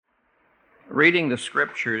Reading the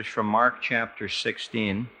scriptures from Mark chapter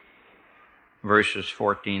 16, verses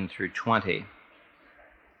 14 through 20.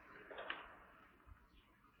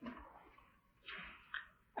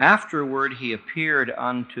 Afterward he appeared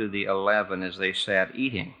unto the 11 as they sat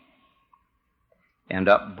eating, and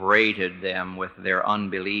upbraided them with their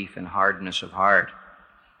unbelief and hardness of heart,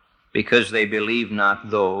 because they believed not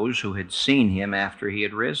those who had seen him after he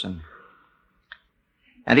had risen.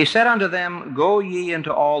 And he said unto them, Go ye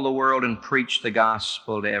into all the world, and preach the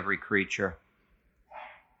gospel to every creature.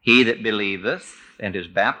 He that believeth and is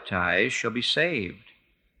baptized shall be saved,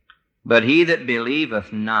 but he that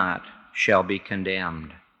believeth not shall be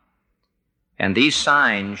condemned. And these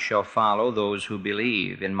signs shall follow those who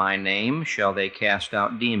believe. In my name shall they cast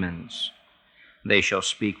out demons. They shall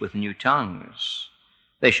speak with new tongues.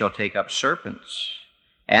 They shall take up serpents.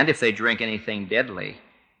 And if they drink anything deadly,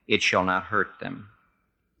 it shall not hurt them.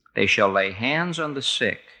 They shall lay hands on the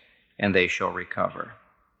sick, and they shall recover.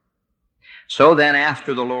 So then,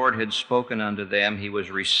 after the Lord had spoken unto them, he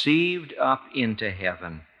was received up into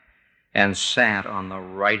heaven, and sat on the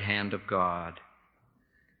right hand of God.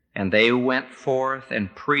 And they went forth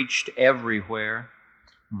and preached everywhere,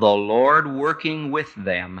 the Lord working with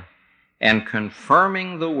them, and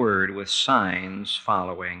confirming the word with signs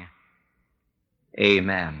following.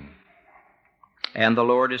 Amen. And the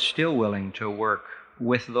Lord is still willing to work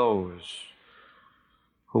with those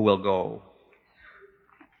who will go.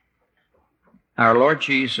 Our Lord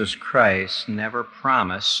Jesus Christ never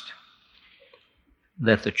promised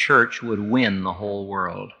that the church would win the whole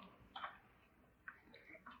world.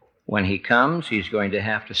 When he comes, he's going to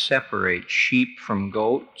have to separate sheep from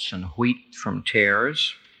goats and wheat from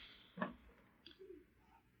tares.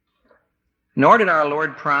 Nor did our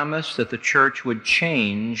Lord promise that the church would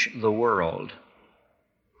change the world.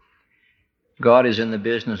 God is in the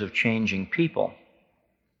business of changing people.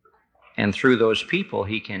 And through those people,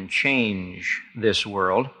 he can change this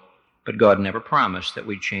world. But God never promised that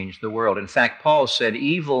we'd change the world. In fact, Paul said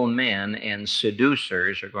evil men and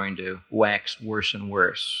seducers are going to wax worse and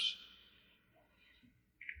worse.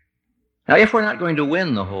 Now, if we're not going to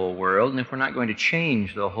win the whole world, and if we're not going to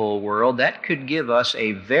change the whole world, that could give us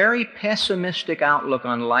a very pessimistic outlook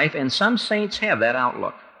on life, and some saints have that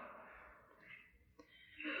outlook.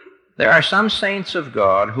 There are some saints of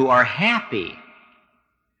God who are happy,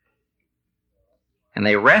 and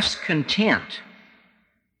they rest content,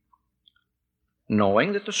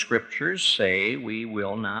 knowing that the Scriptures say we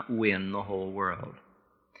will not win the whole world.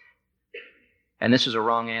 And this is a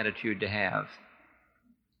wrong attitude to have.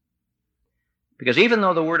 Because even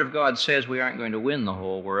though the Word of God says we aren't going to win the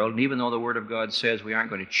whole world, and even though the Word of God says we aren't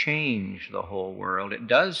going to change the whole world, it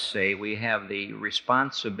does say we have the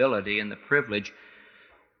responsibility and the privilege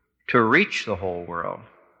to reach the whole world.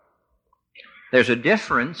 There's a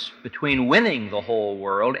difference between winning the whole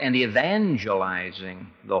world and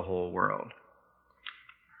evangelizing the whole world.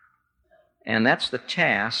 And that's the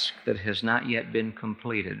task that has not yet been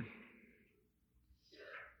completed.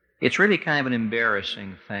 It's really kind of an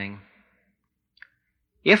embarrassing thing.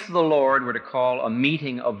 If the Lord were to call a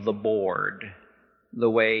meeting of the board the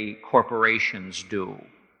way corporations do,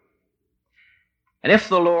 and if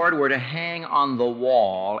the Lord were to hang on the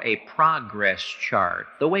wall a progress chart,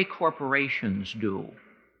 the way corporations do,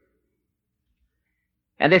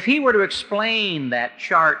 and if he were to explain that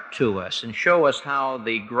chart to us and show us how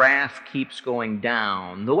the graph keeps going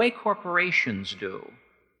down, the way corporations do,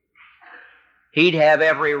 he'd have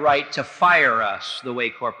every right to fire us the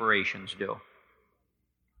way corporations do.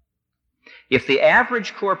 If the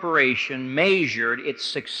average corporation measured its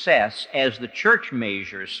success as the church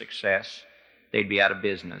measures success, they'd be out of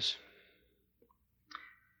business.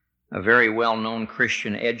 A very well-known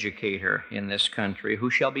Christian educator in this country, who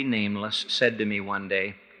shall be nameless, said to me one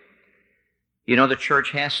day, "You know, the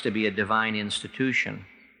church has to be a divine institution.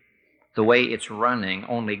 The way it's running,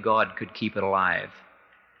 only God could keep it alive."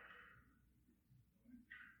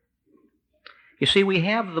 You see, we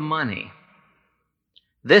have the money.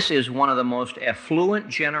 This is one of the most affluent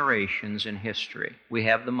generations in history. We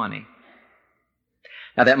have the money.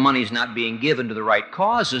 Now, that money is not being given to the right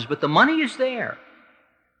causes, but the money is there.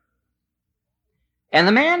 And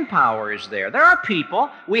the manpower is there. There are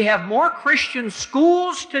people, we have more Christian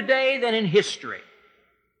schools today than in history.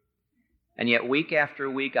 And yet, week after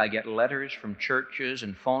week, I get letters from churches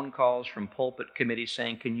and phone calls from pulpit committees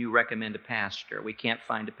saying, "Can you recommend a pastor? We can't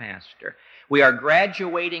find a pastor." We are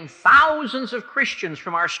graduating thousands of Christians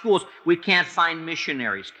from our schools. We can't find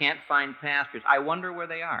missionaries, can't find pastors. I wonder where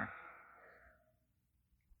they are.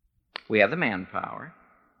 We have the manpower.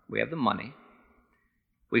 We have the money.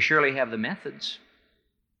 We surely have the methods.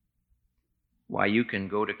 Why, you can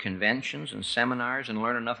go to conventions and seminars and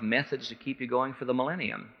learn enough methods to keep you going for the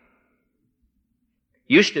millennium.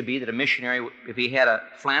 Used to be that a missionary, if he had a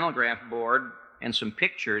flannel graph board and some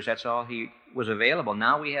pictures, that's all he was available.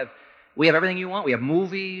 Now we have everything you want. We have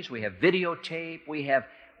movies, we have videotape,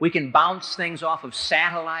 we can bounce things off of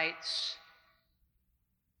satellites.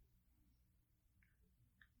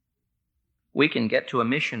 We can get to a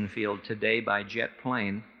mission field today by jet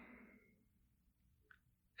plane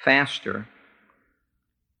faster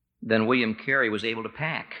than William Carey was able to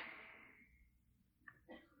pack.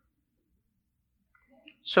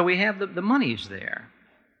 So we have the money's there.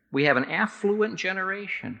 We have an affluent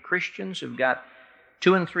generation. Christians have got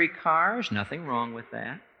 2 and 3 cars, nothing wrong with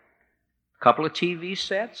that. A couple of TV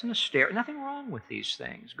sets and a stereo, nothing wrong with these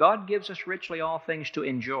things. God gives us richly all things to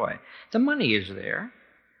enjoy. The money is there.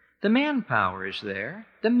 The manpower is there.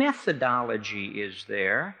 The methodology is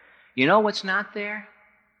there. You know what's not there?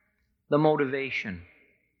 The motivation.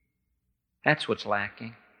 That's what's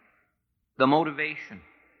lacking. The motivation.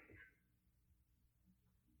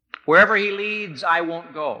 Wherever he leads, I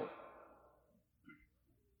won't go.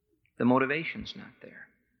 The motivation's not there.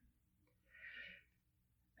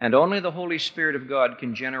 And only the Holy Spirit of God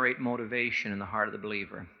can generate motivation in the heart of the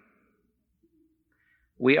believer.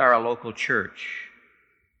 We are a local church.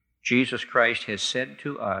 Jesus Christ has said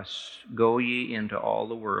to us, "Go ye into all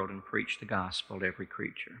the world and preach the gospel to every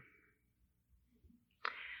creature."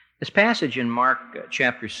 This passage in Mark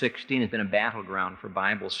chapter 16 has been a battleground for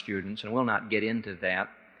Bible students, and we'll not get into that.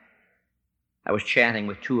 I was chatting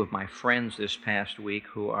with 2 of my friends this past week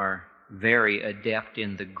who are very adept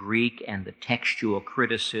in the Greek and the textual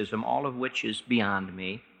criticism, all of which is beyond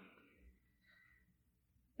me.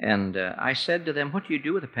 And I said to them, what do you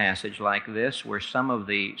do with a passage like this where some of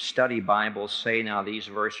the study Bibles say, now these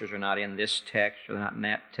verses are not in this text or not in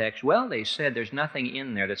that text? Well, they said there's nothing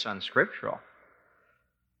in there that's unscriptural.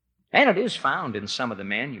 And it is found in some of the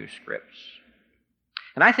manuscripts.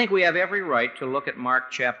 And I think we have every right to look at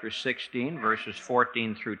Mark chapter 16, verses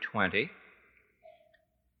 14 through 20,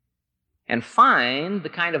 and find the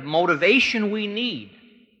kind of motivation we need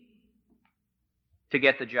to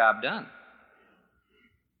get the job done.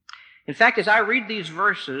 In fact, as I read these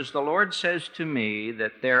verses, the Lord says to me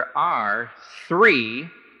that there are 3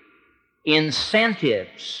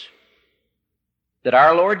 incentives that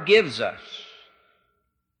our Lord gives us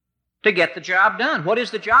to get the job done. What is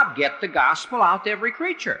the job? Get the gospel out to every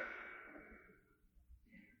creature.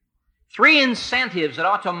 3 incentives that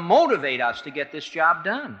ought to motivate us to get this job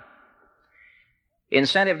done.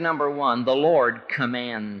 Incentive number 1, the Lord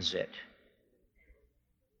commands it.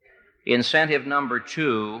 Incentive number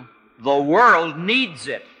 2, the world needs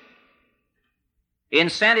it.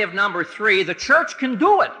 Incentive number 3, the church can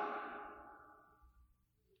do it.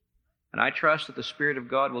 And I trust that the Spirit of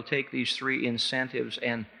God will take these 3 incentives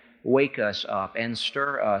and wake us up and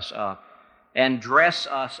stir us up and dress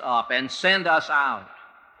us up and send us out.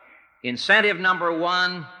 Incentive number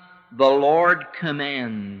 1, the Lord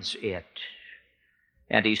commands it.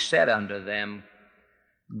 And he said unto them,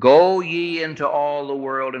 Go ye into all the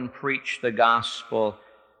world and preach the gospel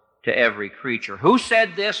to every creature. Who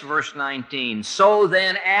said this? Verse 19. So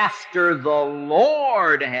then after the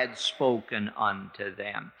Lord had spoken unto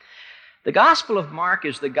them. The Gospel of Mark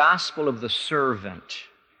is the gospel of the servant.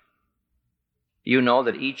 You know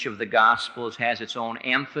that each of the Gospels has its own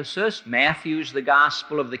emphasis. Matthew's the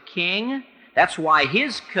gospel of the king. That's why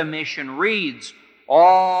his commission reads,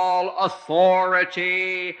 All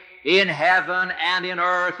authority in heaven and in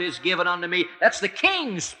earth is given unto me. That's the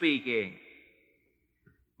king speaking.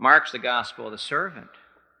 Mark's the gospel of the servant.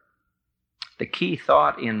 The key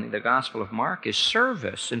thought in the Gospel of Mark is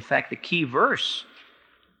service. In fact, the key verse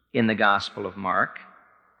in the Gospel of Mark,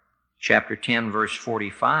 chapter 10, verse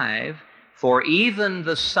 45, For even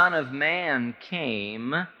the Son of Man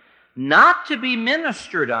came not to be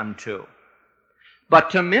ministered unto, but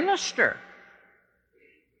to minister,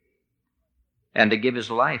 and to give his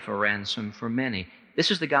life a ransom for many. This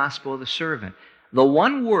is the gospel of the servant. The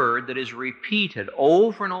one word that is repeated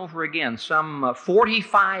over and over again, some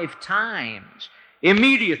 45 times,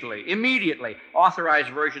 immediately. Authorized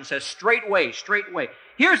version says straightway.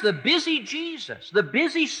 Here's the busy Jesus, the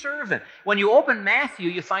busy servant. When you open Matthew,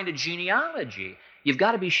 you find a genealogy. You've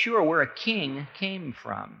got to be sure where a king came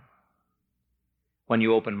from. When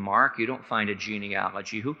you open Mark, you don't find a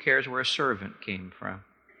genealogy. Who cares where a servant came from?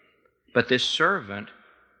 But this servant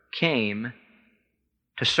came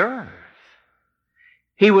to serve.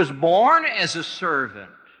 He was born as a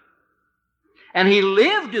servant, and he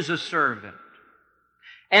lived as a servant,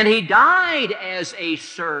 and he died as a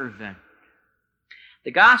servant.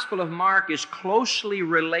 The Gospel of Mark is closely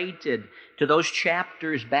related to those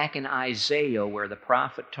chapters back in Isaiah where the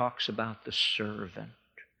prophet talks about the servant.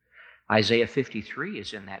 Isaiah 53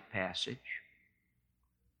 is in that passage.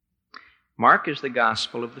 Mark is the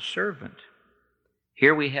gospel of the servant.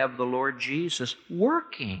 Here we have the Lord Jesus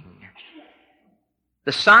working.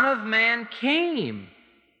 The Son of Man came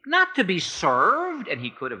not to be served, and he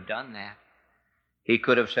could have done that. He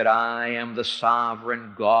could have said, I am the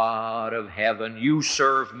sovereign God of heaven. You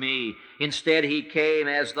serve me. Instead, he came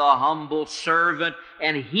as the humble servant,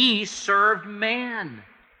 and he served man.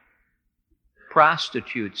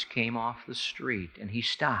 Prostitutes came off the street, and he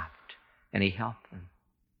stopped, and he helped them.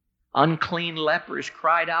 Unclean lepers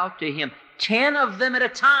cried out to him, 10 of them at a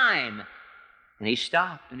time, and he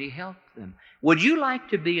stopped, and he helped them. Would you like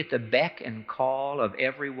to be at the beck and call of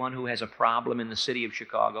everyone who has a problem in the city of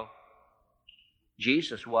Chicago?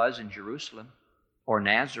 Jesus was in Jerusalem, or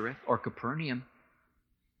Nazareth, or Capernaum,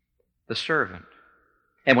 the servant.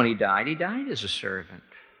 And when he died as a servant.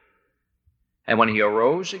 And when he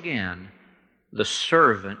arose again, the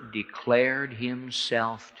servant declared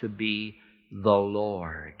himself to be the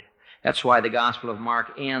Lord. That's why the Gospel of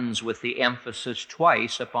Mark ends with the emphasis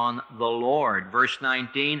twice upon the Lord. Verse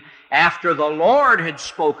 19, after the Lord had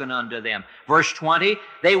spoken unto them. Verse 20,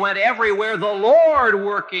 they went everywhere, the Lord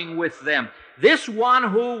working with them. This one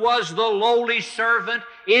who was the lowly servant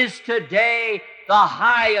is today the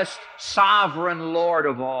highest sovereign Lord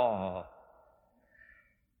of all.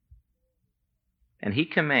 And he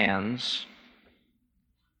commands,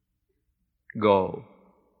 go.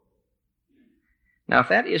 Now, if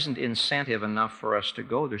that isn't incentive enough for us to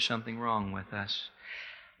go, there's something wrong with us.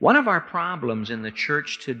 One of our problems in the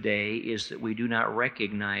church today is that we do not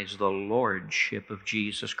recognize the lordship of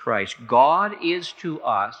Jesus Christ. God is to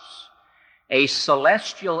us a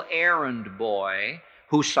celestial errand boy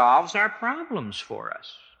who solves our problems for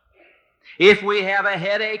us. If we have a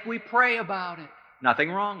headache, we pray about it.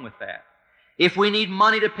 Nothing wrong with that. If we need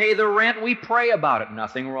money to pay the rent, we pray about it.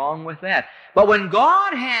 Nothing wrong with that. But when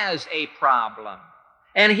God has a problem,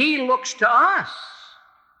 and he looks to us,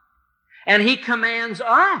 and he commands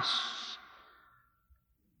us,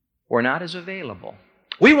 we're not as available.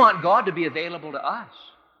 We want God to be available to us.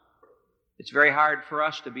 It's very hard for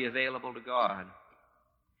us to be available to God.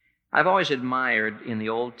 I've always admired in the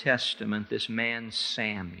Old Testament this man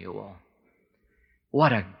Samuel.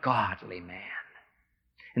 What a godly man.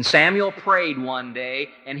 And Samuel prayed one day,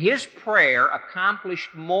 and his prayer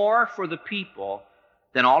accomplished more for the people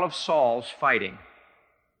than all of Saul's fighting.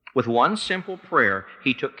 With one simple prayer,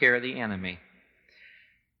 he took care of the enemy.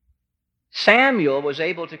 Samuel was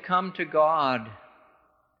able to come to God.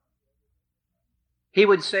 He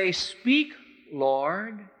would say, speak,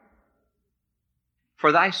 Lord,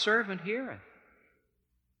 for thy servant heareth.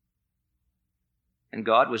 And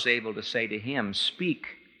God was able to say to him, speak,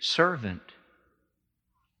 servant,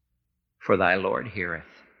 for thy Lord heareth.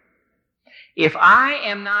 If I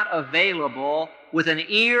am not available with an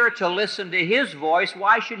ear to listen to his voice,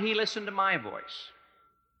 why should he listen to my voice?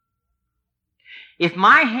 If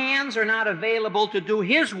my hands are not available to do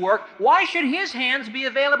his work, why should his hands be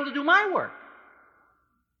available to do my work?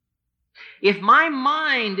 If my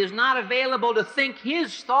mind is not available to think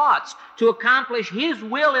his thoughts, to accomplish his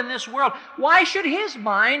will in this world, why should his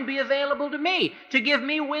mind be available to me, to give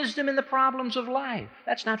me wisdom in the problems of life?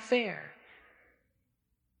 That's not fair.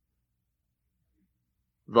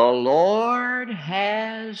 The Lord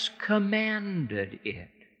has commanded it.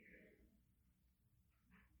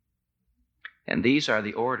 And these are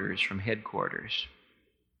the orders from headquarters.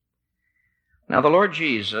 Now, the Lord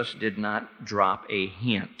Jesus did not drop a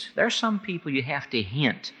hint. There are some people you have to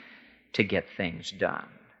hint to get things done.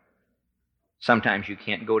 Sometimes you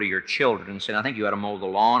can't go to your children and say, I think you ought to mow the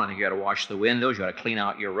lawn, I think you ought to wash the windows, you ought to clean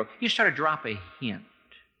out your room. You start to drop a hint.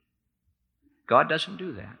 God doesn't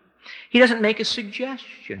do that. He doesn't make a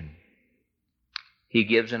suggestion. He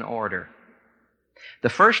gives an order. The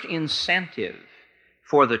first incentive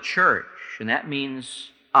for the church, and that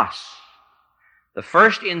means us, the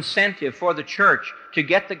first incentive for the church to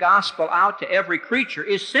get the gospel out to every creature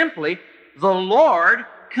is simply the Lord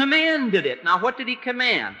commanded it. Now, what did he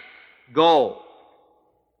command? Go.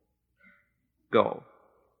 Go.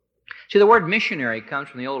 See, the word missionary comes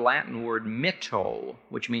from the old Latin word mitto,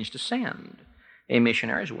 which means to send. A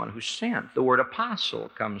missionary is one who's sent. The word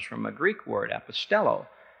apostle comes from a Greek word, apostello,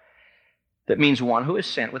 that means one who is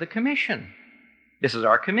sent with a commission. This is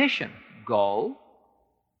our commission. Go.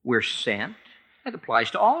 We're sent. That applies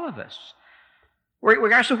to all of us,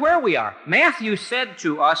 regardless of where we are. Matthew said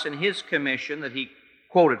to us in his commission that he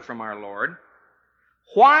quoted from our Lord,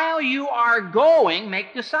 while you are going,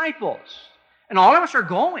 make disciples. And all of us are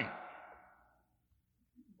going.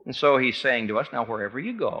 And so he's saying to us, now wherever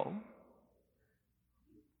you go,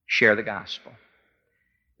 share the gospel.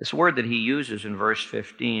 This word that he uses in verse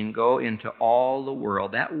 15, go into all the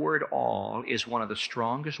world, that word all is one of the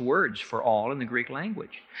strongest words for all in the Greek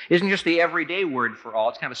language. It isn't just the everyday word for all,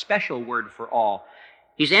 it's kind of a special word for all.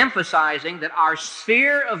 He's emphasizing that our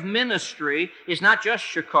sphere of ministry is not just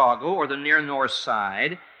Chicago or the near North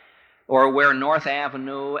Side or where North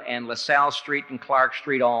Avenue and LaSalle Street and Clark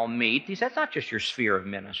Street all meet. He said, that's not just your sphere of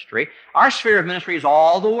ministry. Our sphere of ministry is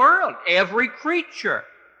all the world, every creature.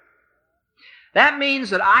 That means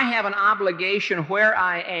that I have an obligation where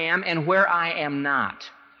I am and where I am not.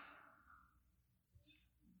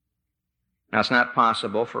 Now, it's not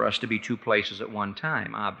possible for us to be two places at one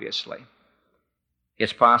time, obviously.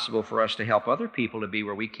 It's possible for us to help other people to be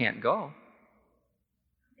where we can't go.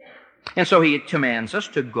 And so he commands us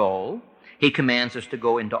to go. He commands us to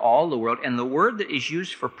go into all the world. And the word that is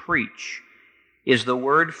used for preach is the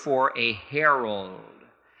word for a herald.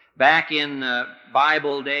 Back in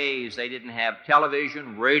Bible days, they didn't have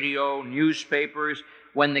television, radio, newspapers.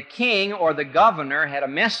 When the king or the governor had a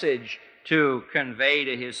message to convey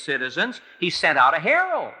to his citizens, he sent out a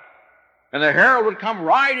herald. And the herald would come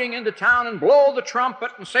riding into town and blow the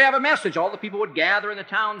trumpet and say, I have a message. All the people would gather in the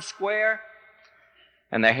town square.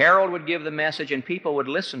 And the herald would give the message, and people would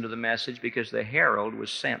listen to the message because the herald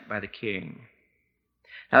was sent by the king.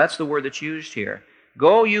 Now, that's the word that's used here.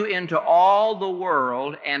 Go you into all the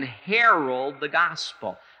world and herald the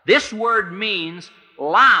gospel. This word means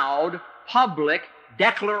loud, public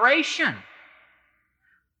declaration.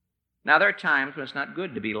 Now, there are times when it's not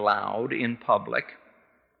good to be loud in public.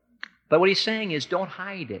 But what he's saying is don't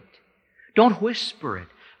hide it. Don't whisper it.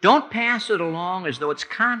 Don't pass it along as though it's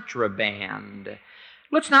contraband.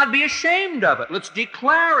 Let's not be ashamed of it. Let's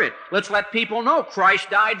declare it. Let's let people know Christ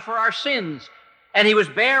died for our sins. And he was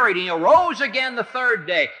buried, and he arose again the third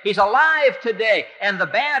day. He's alive today. And the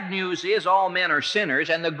bad news is all men are sinners,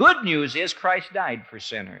 and the good news is Christ died for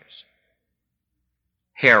sinners.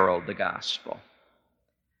 Herald the gospel.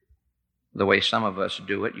 The way some of us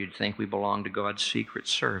do it, you'd think we belong to God's secret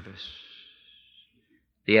service.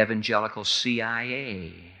 The evangelical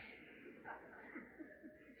CIA.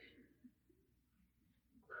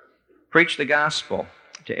 Preach the gospel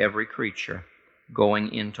to every creature,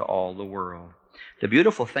 going into all the world. The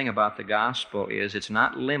beautiful thing about the gospel is it's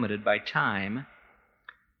not limited by time.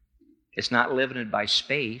 It's not limited by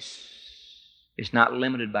space. It's not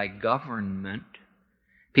limited by government.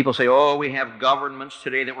 People say, oh, we have governments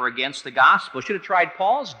today that were against the gospel. Should have tried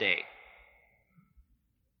Paul's day.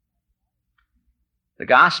 The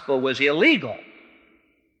gospel was illegal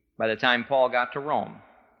by the time Paul got to Rome.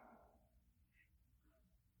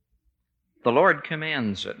 The Lord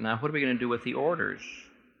commands it. Now, what are we going to do with the orders?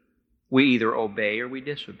 We either obey or we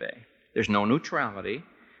disobey. There's no neutrality.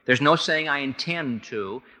 There's no saying, I intend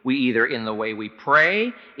to. We either, in the way we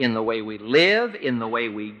pray, in the way we live, in the way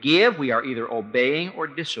we give, we are either obeying or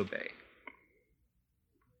disobeying.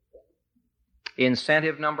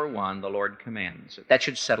 Incentive number one, the Lord commands it. That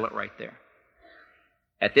should settle it right there.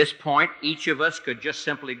 At this point, each of us could just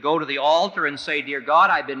simply go to the altar and say, Dear God,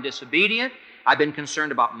 I've been disobedient. I've been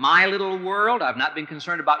concerned about my little world. I've not been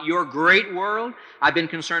concerned about your great world. I've been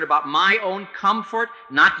concerned about my own comfort,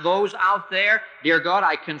 not those out there. Dear God,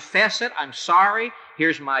 I confess it. I'm sorry.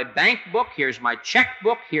 Here's my bank book. Here's my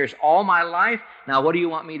checkbook. Here's all my life. Now, what do you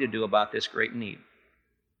want me to do about this great need?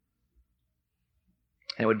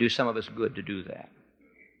 And it would do some of us good to do that.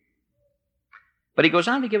 But he goes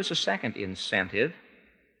on to give us a second incentive,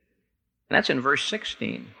 and that's in verse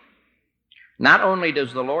 16. Not only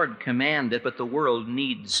does the Lord command it, but the world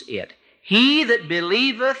needs it. He that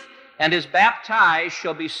believeth and is baptized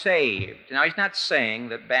shall be saved. Now, he's not saying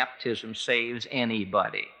that baptism saves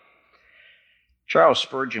anybody. Charles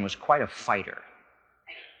Spurgeon was quite a fighter.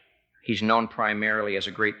 He's known primarily as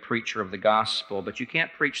a great preacher of the gospel, but you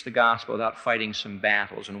can't preach the gospel without fighting some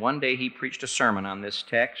battles. And one day he preached a sermon on this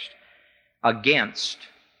text against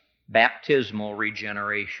baptismal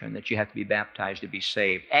regeneration, that you have to be baptized to be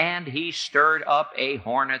saved. And he stirred up a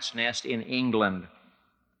hornet's nest in England.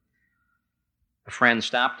 A friend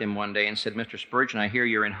stopped him one day and said, Mr. Spurgeon, I hear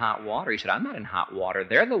you're in hot water. He said, I'm not in hot water.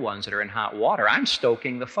 They're the ones that are in hot water. I'm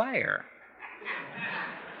stoking the fire.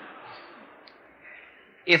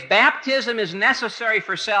 If baptism is necessary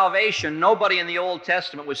for salvation, nobody in the Old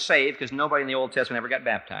Testament was saved because nobody in the Old Testament ever got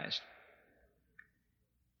baptized.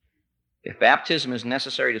 If baptism is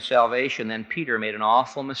necessary to salvation, then Peter made an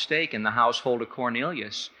awful mistake in the household of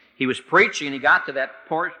Cornelius. He was preaching, and he got to that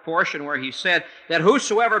portion where he said that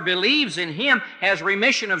whosoever believes in him has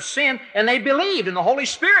remission of sin, and they believed, and the Holy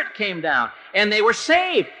Spirit came down, and they were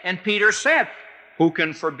saved. And Peter said, Who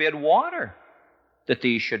can forbid water that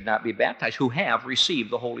these should not be baptized, who have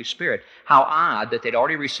received the Holy Spirit? How odd that they'd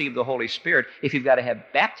already received the Holy Spirit if you've got to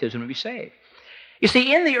have baptism to be saved. You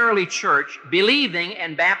see, in the early church, believing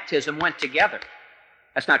and baptism went together.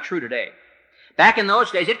 That's not true today. Back in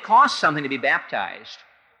those days, it cost something to be baptized.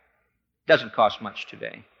 It doesn't cost much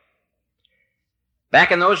today.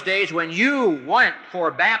 Back in those days, when you went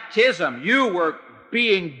for baptism, you were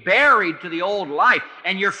being buried to the old life,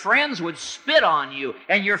 and your friends would spit on you,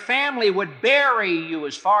 and your family would bury you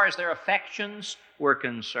as far as their affections were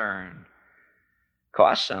concerned.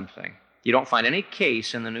 Cost something. You don't find any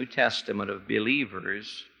case in the New Testament of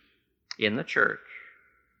believers in the church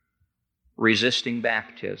resisting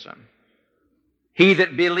baptism. He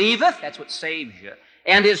that believeth, that's what saves you,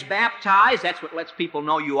 and is baptized, that's what lets people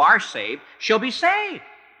know you are saved, shall be saved.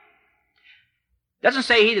 Doesn't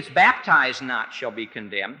say he that's baptized not shall be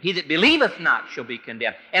condemned. He that believeth not shall be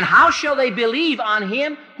condemned. And how shall they believe on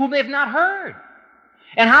him whom they've not heard?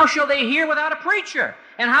 And how shall they hear without a preacher?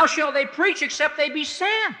 And how shall they preach except they be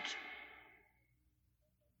sent?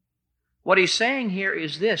 What he's saying here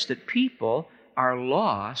is this, that people are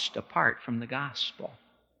lost apart from the gospel.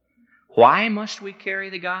 Why must we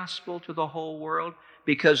carry the gospel to the whole world?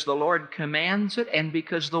 Because the Lord commands it and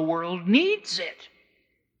because the world needs it.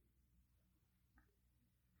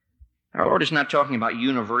 Our Lord is not talking about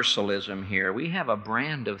universalism here. We have a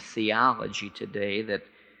brand of theology today that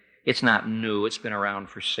it's not new. It's been around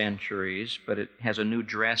for centuries, but it has a new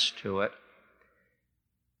dress to it.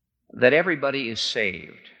 That everybody is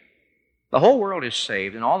saved. The whole world is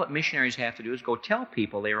saved, and all that missionaries have to do is go tell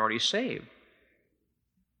people they're already saved.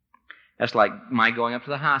 That's like my going up to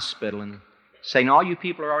the hospital and saying, all you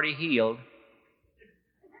people are already healed.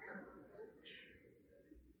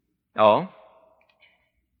 Oh?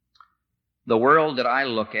 The world that I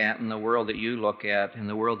look at and the world that you look at and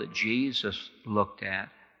the world that Jesus looked at,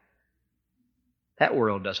 that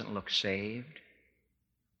world doesn't look saved.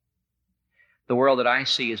 The world that I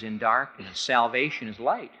see is in darkness. Salvation is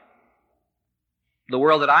light. The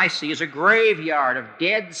world that I see is a graveyard of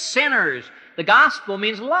dead sinners. The gospel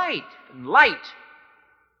means light. Light.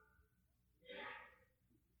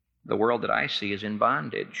 The world that I see is in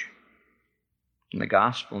bondage. And the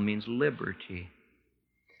gospel means liberty.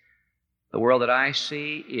 The world that I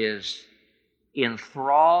see is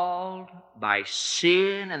enthralled by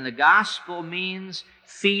sin, and the gospel means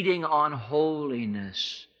feeding on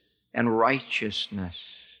holiness and righteousness.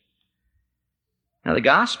 Now, the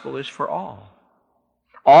gospel is for all.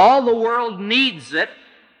 All the world needs it,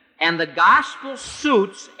 and the gospel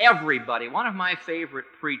suits everybody. One of my favorite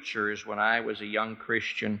preachers when I was a young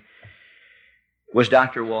Christian was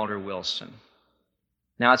Dr. Walter Wilson.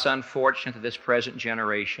 Now, it's unfortunate that this present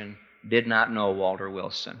generation did not know Walter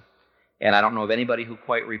Wilson, and I don't know of anybody who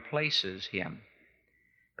quite replaces him.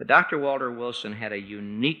 But Dr. Walter Wilson had a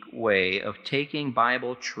unique way of taking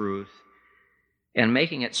Bible truth and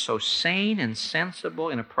making it so sane and sensible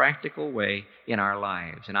in a practical way in our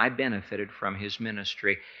lives, and I benefited from his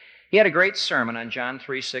ministry. He had a great sermon on John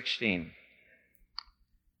 3:16,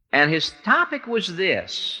 and his topic was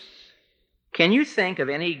this: can you think of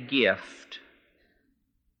any gift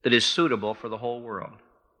that is suitable for the whole world?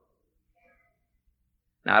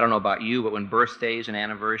 Now, I don't know about you, but when birthdays and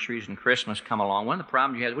anniversaries and Christmas come along, one of the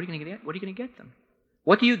problems you have is, what are you going to get? What are you going to get them?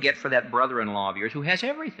 What do you get for that brother-in-law of yours who has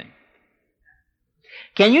everything?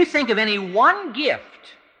 Can you think of any one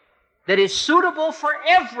gift that is suitable for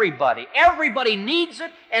everybody? Everybody needs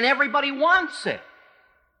it and everybody wants it.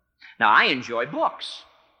 Now, I enjoy books,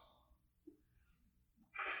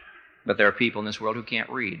 but there are people in this world who can't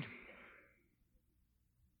read.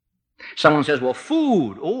 Someone says, well,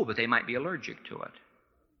 food. Oh, but they might be allergic to it.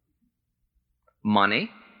 Money.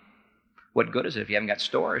 What good is it if you haven't got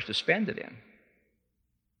stores to spend it in?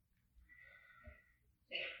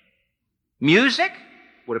 Music.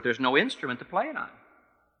 What if there's no instrument to play it on?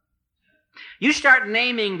 You start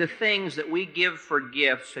naming the things that we give for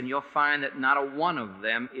gifts, and you'll find that not a one of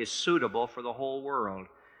them is suitable for the whole world.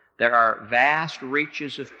 There are vast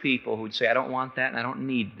reaches of people who would say, I don't want that and I don't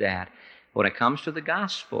need that. When it comes to the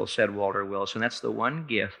gospel, said Walter Wilson, that's the one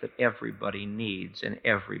gift that everybody needs and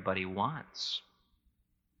everybody wants.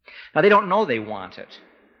 Now, they don't know they want it.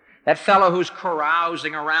 That fellow who's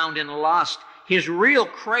carousing around in lust, his real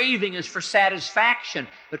craving is for satisfaction.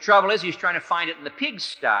 The trouble is he's trying to find it in the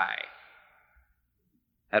pigsty.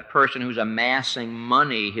 That person who's amassing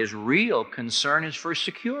money, his real concern is for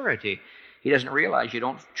security. He doesn't realize you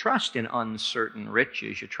don't trust in uncertain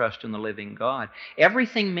riches. You trust in the living God.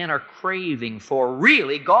 Everything men are craving for,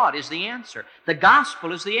 really, God is the answer. The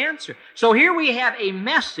gospel is the answer. So here we have a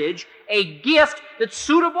message, a gift that's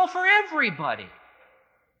suitable for everybody.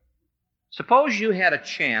 Suppose you had a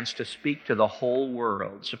chance to speak to the whole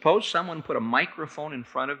world. Suppose someone put a microphone in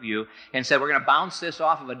front of you and said, we're going to bounce this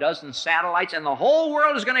off of a dozen satellites and the whole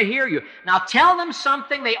world is going to hear you. Now tell them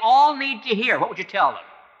something they all need to hear. What would you tell them?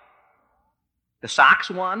 The Sox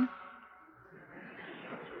won?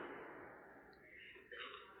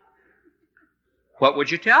 What would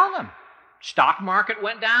you tell them? Stock market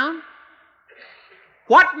went down?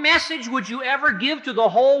 What message would you ever give to the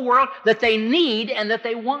whole world that they need and that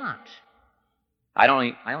they want? I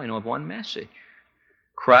only know of one message.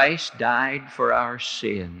 Christ died for our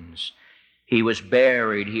sins. He was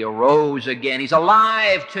buried. He arose again. He's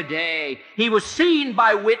alive today. He was seen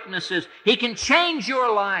by witnesses. He can change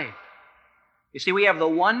your life. You see, we have the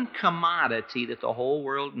one commodity that the whole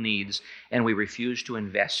world needs, and we refuse to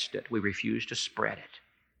invest it. We refuse to spread it.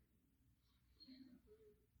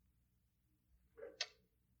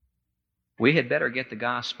 We had better get the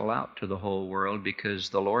gospel out to the whole world because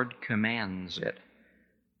the Lord commands it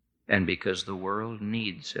and because the world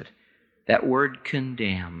needs it. That word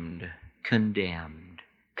condemned, condemned,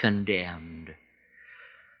 condemned.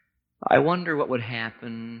 I wonder what would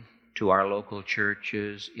happen to our local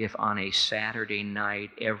churches if on a Saturday night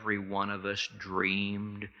every one of us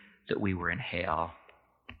dreamed that we were in hell.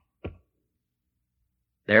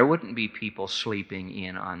 There wouldn't be people sleeping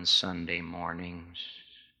in on Sunday mornings.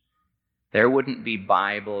 There wouldn't be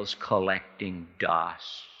Bibles collecting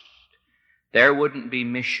dust. There wouldn't be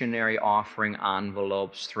missionary offering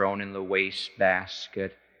envelopes thrown in the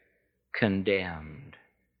wastebasket. Condemned,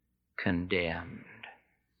 condemned.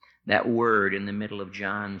 That word in the middle of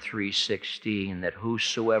John 3:16, that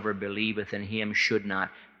whosoever believeth in him should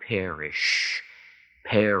not perish.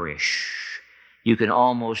 Perish. You can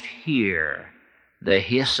almost hear the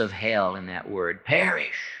hiss of hell in that word.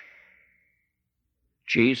 Perish.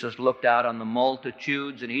 Jesus looked out on the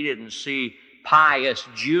multitudes and he didn't see pious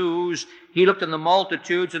Jews. He looked in the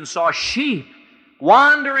multitudes and saw sheep,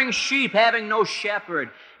 wandering sheep having no shepherd.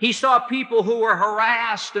 He saw people who were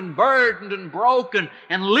harassed and burdened and broken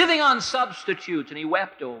and living on substitutes, and he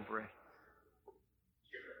wept over it.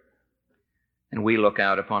 And we look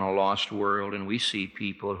out upon a lost world and we see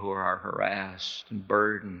people who are harassed and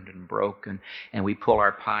burdened and broken, and we pull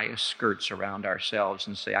our pious skirts around ourselves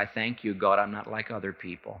and say, I thank you, God, I'm not like other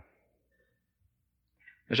people.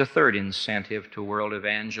 There's a third incentive to world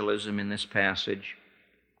evangelism in this passage.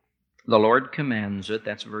 The Lord commands it,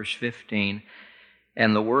 that's verse 15,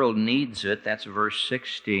 and the world needs it, that's verse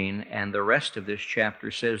 16, and the rest of this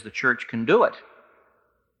chapter says the church can do it.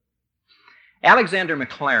 Alexander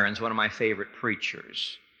Maclaren's one of my favorite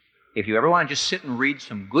preachers. If you ever want to just sit and read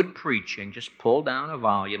some good preaching, just pull down a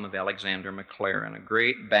volume of Alexander Maclaren, a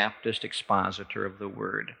great Baptist expositor of the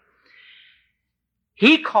Word.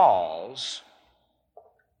 He calls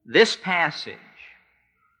this passage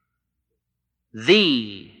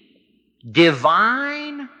the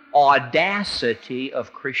divine audacity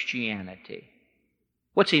of Christianity.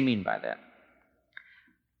 What's he mean by that?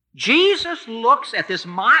 Jesus looks at this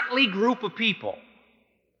motley group of people,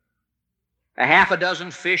 a half a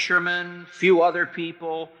dozen fishermen, few other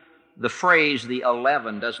people. The phrase, the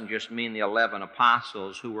 11, doesn't just mean the 11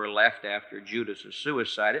 apostles who were left after Judas'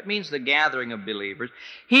 suicide. It means the gathering of believers.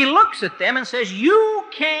 He looks at them and says, you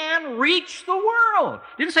can reach the world.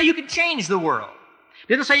 Didn't say you can change the world.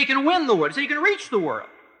 Didn't say you can win the world. It said you can reach the world.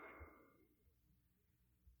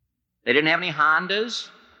 They didn't have any Hondas.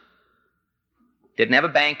 Didn't have a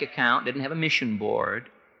bank account, didn't have a mission board,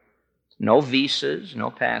 no visas,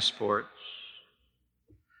 no passports,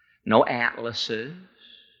 no atlases,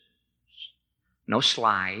 no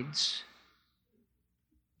slides.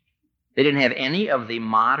 They didn't have any of the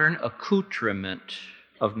modern accoutrement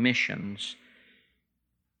of missions.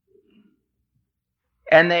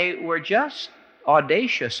 And they were just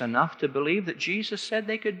audacious enough to believe that Jesus said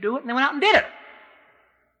they could do it, and they went out and did it.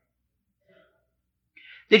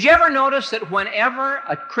 Did you ever notice that whenever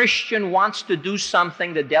a Christian wants to do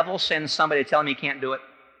something, the devil sends somebody to tell him he can't do it?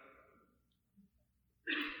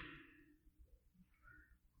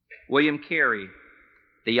 William Carey,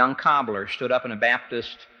 the young cobbler, stood up in a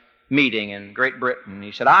Baptist meeting in Great Britain.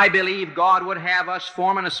 He said, I believe God would have us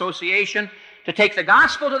form an association to take the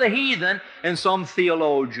gospel to the heathen, and some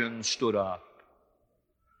theologian stood up.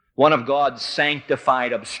 One of God's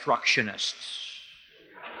sanctified obstructionists.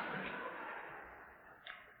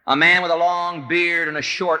 A man with a long beard and a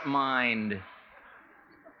short mind.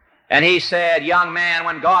 And he said, young man,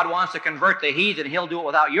 when God wants to convert the heathen, he'll do it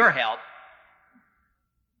without your help.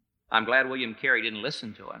 I'm glad William Carey didn't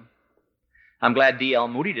listen to him. I'm glad D.L.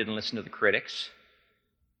 Moody didn't listen to the critics.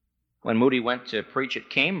 When Moody went to preach at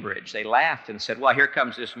Cambridge, they laughed and said, well, here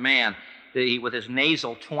comes this man. with his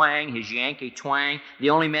nasal twang, his Yankee twang, the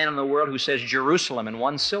only man in the world who says Jerusalem in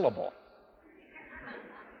one syllable.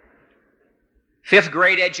 5th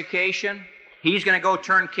grade education, he's going to go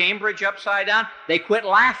turn Cambridge upside down. They quit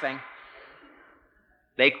laughing.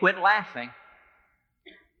 They quit laughing.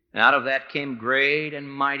 And out of that came great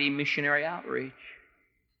and mighty missionary outreach.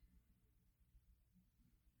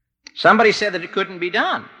 Somebody said that it couldn't be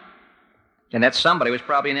done. And that somebody was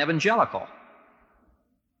probably an evangelical.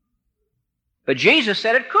 But Jesus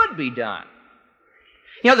said it could be done.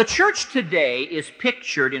 You know, the church today is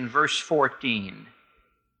pictured in verse 14.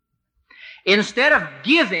 Instead of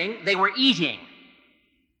giving, they were eating.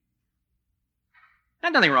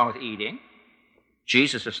 There's nothing wrong with eating.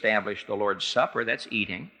 Jesus established the Lord's Supper, that's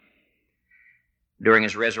eating. During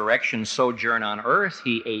his resurrection sojourn on earth,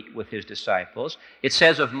 he ate with his disciples. It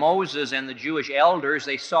says of Moses and the Jewish elders,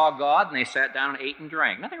 they saw God and they sat down and ate and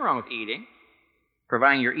drank. Nothing wrong with eating,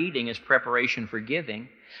 providing your eating is preparation for giving.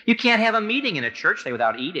 You can't have a meeting in a church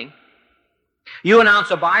without eating. You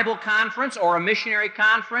announce a Bible conference or a missionary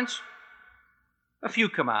conference, a few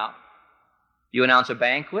come out. You announce a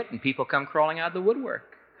banquet and people come crawling out of the woodwork.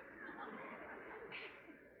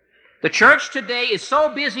 The church today is so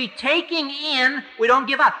busy taking in, we don't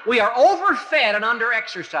give out. We are overfed and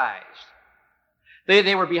underexercised.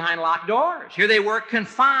 They were behind locked doors. Here they were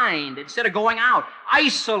confined instead of going out,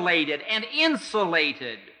 isolated and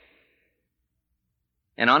insulated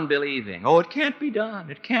and unbelieving. Oh, it can't be done.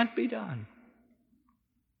 It can't be done.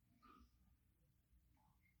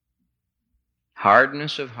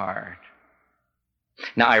 Hardness of heart.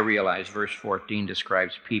 Now I realize verse 14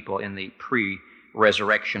 describes people in the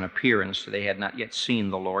pre-resurrection appearance. They had not yet seen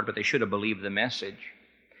the Lord, but they should have believed the message.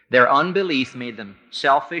 Their unbelief made them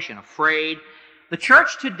selfish and afraid. The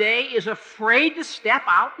church today is afraid to step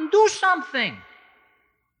out and do something.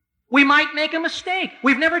 We might make a mistake.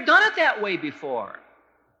 We've never done it that way before.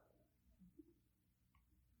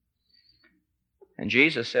 And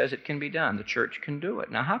Jesus says it can be done. The church can do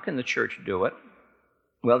it. Now, how can the church do it?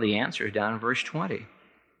 Well, the answer is down in verse 20.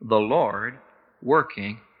 The Lord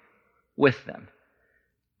working with them.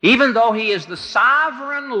 Even though he is the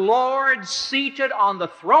sovereign Lord seated on the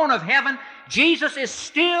throne of heaven, Jesus is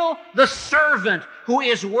still the servant who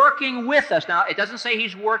is working with us. Now, it doesn't say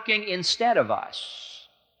he's working instead of us.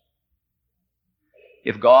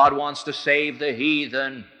 If God wants to save the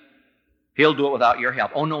heathen, he'll do it without your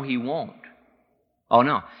help. Oh, no, he won't. Oh,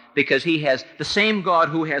 no. Because he has, the same God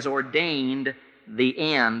who has ordained the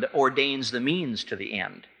end ordains the means to the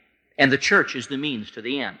end. And the church is the means to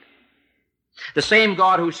the end. The same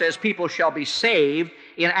God who says people shall be saved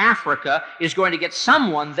in Africa is going to get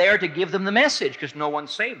someone there to give them the message, because no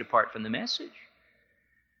one's saved apart from the message.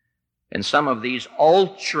 And some of these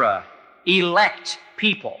ultra-elect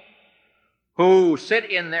people who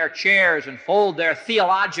sit in their chairs and fold their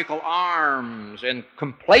theological arms and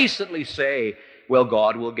complacently say, well,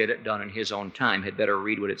 God will get it done in his own time. Had better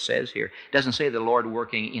read what it says here. It doesn't say the Lord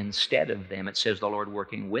working instead of them. It says the Lord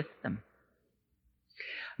working with them.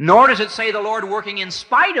 Nor does it say the Lord working in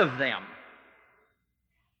spite of them.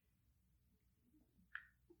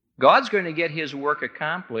 God's going to get his work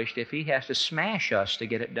accomplished if he has to smash us to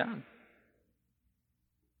get it done.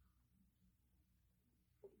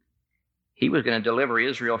 He was going to deliver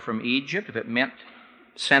Israel from Egypt if it meant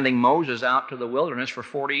sending Moses out to the wilderness for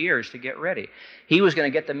 40 years to get ready. He was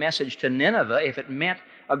going to get the message to Nineveh if it meant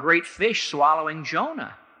a great fish swallowing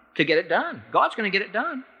Jonah to get it done. God's going to get it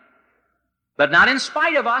done. But not in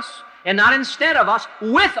spite of us, and not instead of us,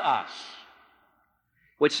 with us.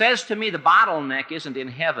 Which says to me the bottleneck isn't in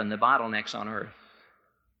heaven, the bottleneck's on earth.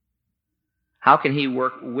 How can he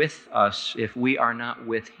work with us if we are not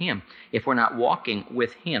with him? If we're not walking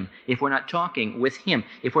with him? If we're not talking with him?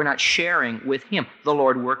 If we're not sharing with him? The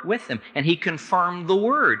Lord worked with them, and he confirmed the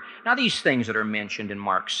word. Now, these things that are mentioned in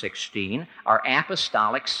Mark 16 are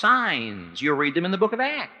apostolic signs. You'll read them in the book of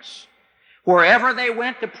Acts. Wherever they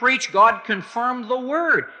went to preach, God confirmed the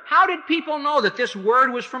word. How did people know that this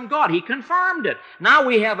word was from God? He confirmed it. Now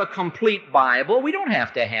we have a complete Bible. We don't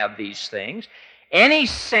have to have these things. Any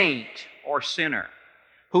saint or sinner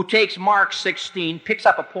who takes Mark 16, picks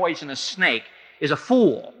up a poisonous snake, is a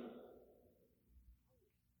fool.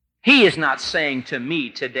 He is not saying to me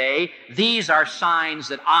today, these are signs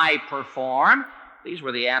that I perform. These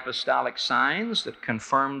were the apostolic signs that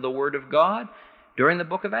confirmed the word of God during the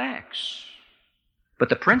book of Acts. But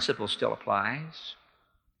the principle still applies.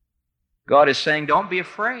 God is saying, don't be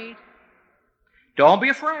afraid. Don't be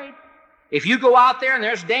afraid. If you go out there and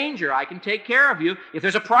there's danger, I can take care of you. If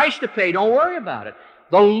there's a price to pay, don't worry about it.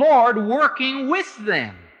 The Lord working with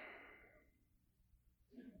them.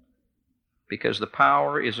 because the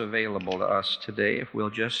power is available to us today if we'll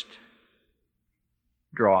just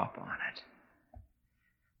draw upon it.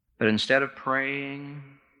 But instead of praying,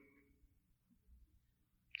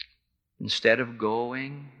 instead of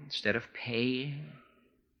going, instead of paying,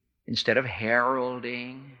 instead of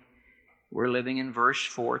heralding, we're living in verse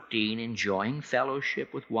 14, enjoying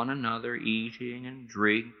fellowship with one another, eating and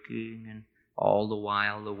drinking, and all the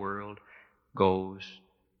while the world goes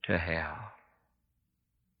to hell.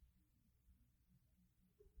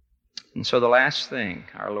 And so the last thing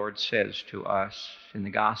our Lord says to us in the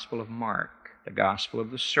Gospel of Mark, the Gospel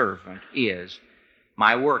of the servant, is,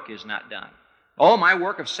 my work is not done. Oh, my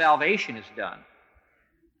work of salvation is done.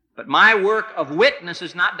 But my work of witness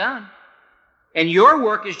is not done. And your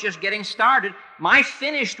work is just getting started. My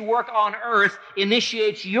finished work on earth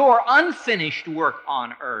initiates your unfinished work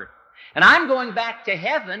on earth. And I'm going back to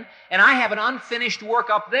heaven, and I have an unfinished work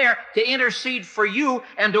up there to intercede for you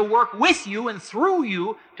and to work with you and through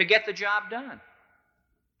you to get the job done.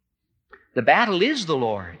 The battle is the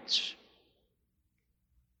Lord's.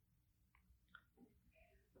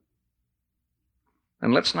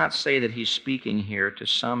 And let's not say that he's speaking here to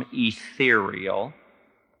some ethereal,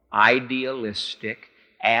 idealistic,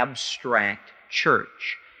 abstract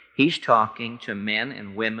church. He's talking to men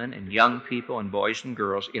and women and young people and boys and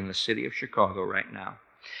girls in the city of Chicago right now.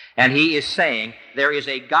 And he is saying, there is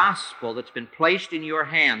a gospel that's been placed in your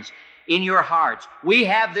hands, in your hearts. We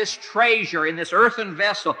have this treasure in this earthen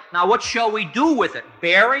vessel. Now what shall we do with it?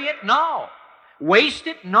 Bury it? No. Waste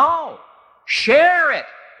it? No. Share it.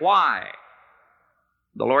 Why?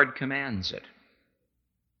 The Lord commands it.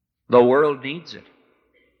 The world needs it.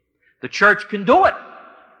 The church can do it.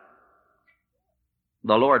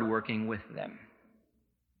 The Lord working with them.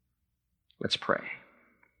 Let's pray.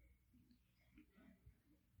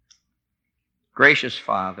 Gracious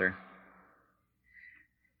Father,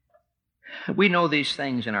 we know these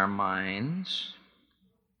things in our minds.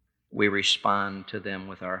 We respond to them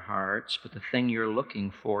with our hearts, but the thing you're looking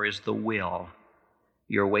for is the will.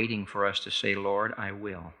 You're waiting for us to say, Lord, I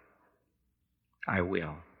will. I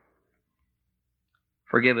will.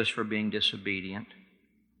 Forgive us for being disobedient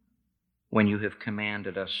when you have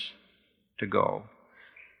commanded us to go.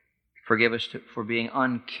 Forgive us for being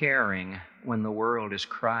uncaring when the world is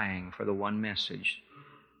crying for the one message,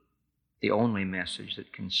 the only message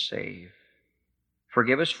that can save.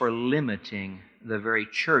 Forgive us for limiting the very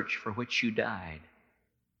church for which you died.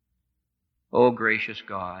 Oh, gracious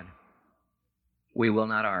God, we will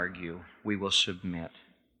not argue. We will submit.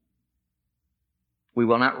 We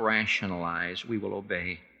will not rationalize. We will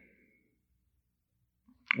obey.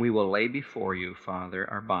 We will lay before you, Father,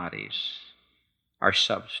 our bodies, our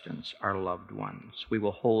substance, our loved ones. We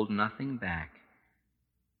will hold nothing back,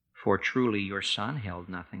 for truly your Son held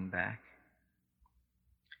nothing back.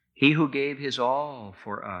 He who gave his all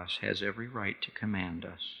for us has every right to command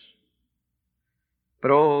us.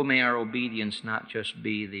 But oh, may our obedience not just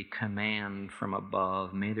be the command from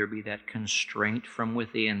above. May there be that constraint from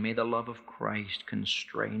within. May the love of Christ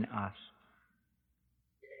constrain us.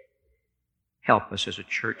 Help us as a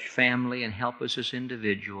church family and help us as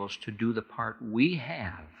individuals to do the part we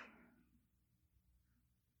have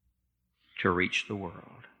to reach the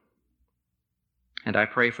world. And I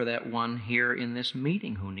pray for that one here in this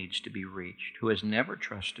meeting who needs to be reached, who has never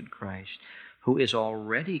trusted Christ, who is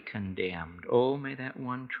already condemned. Oh, may that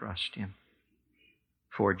one trust him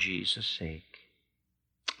for Jesus' sake.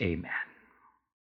 Amen.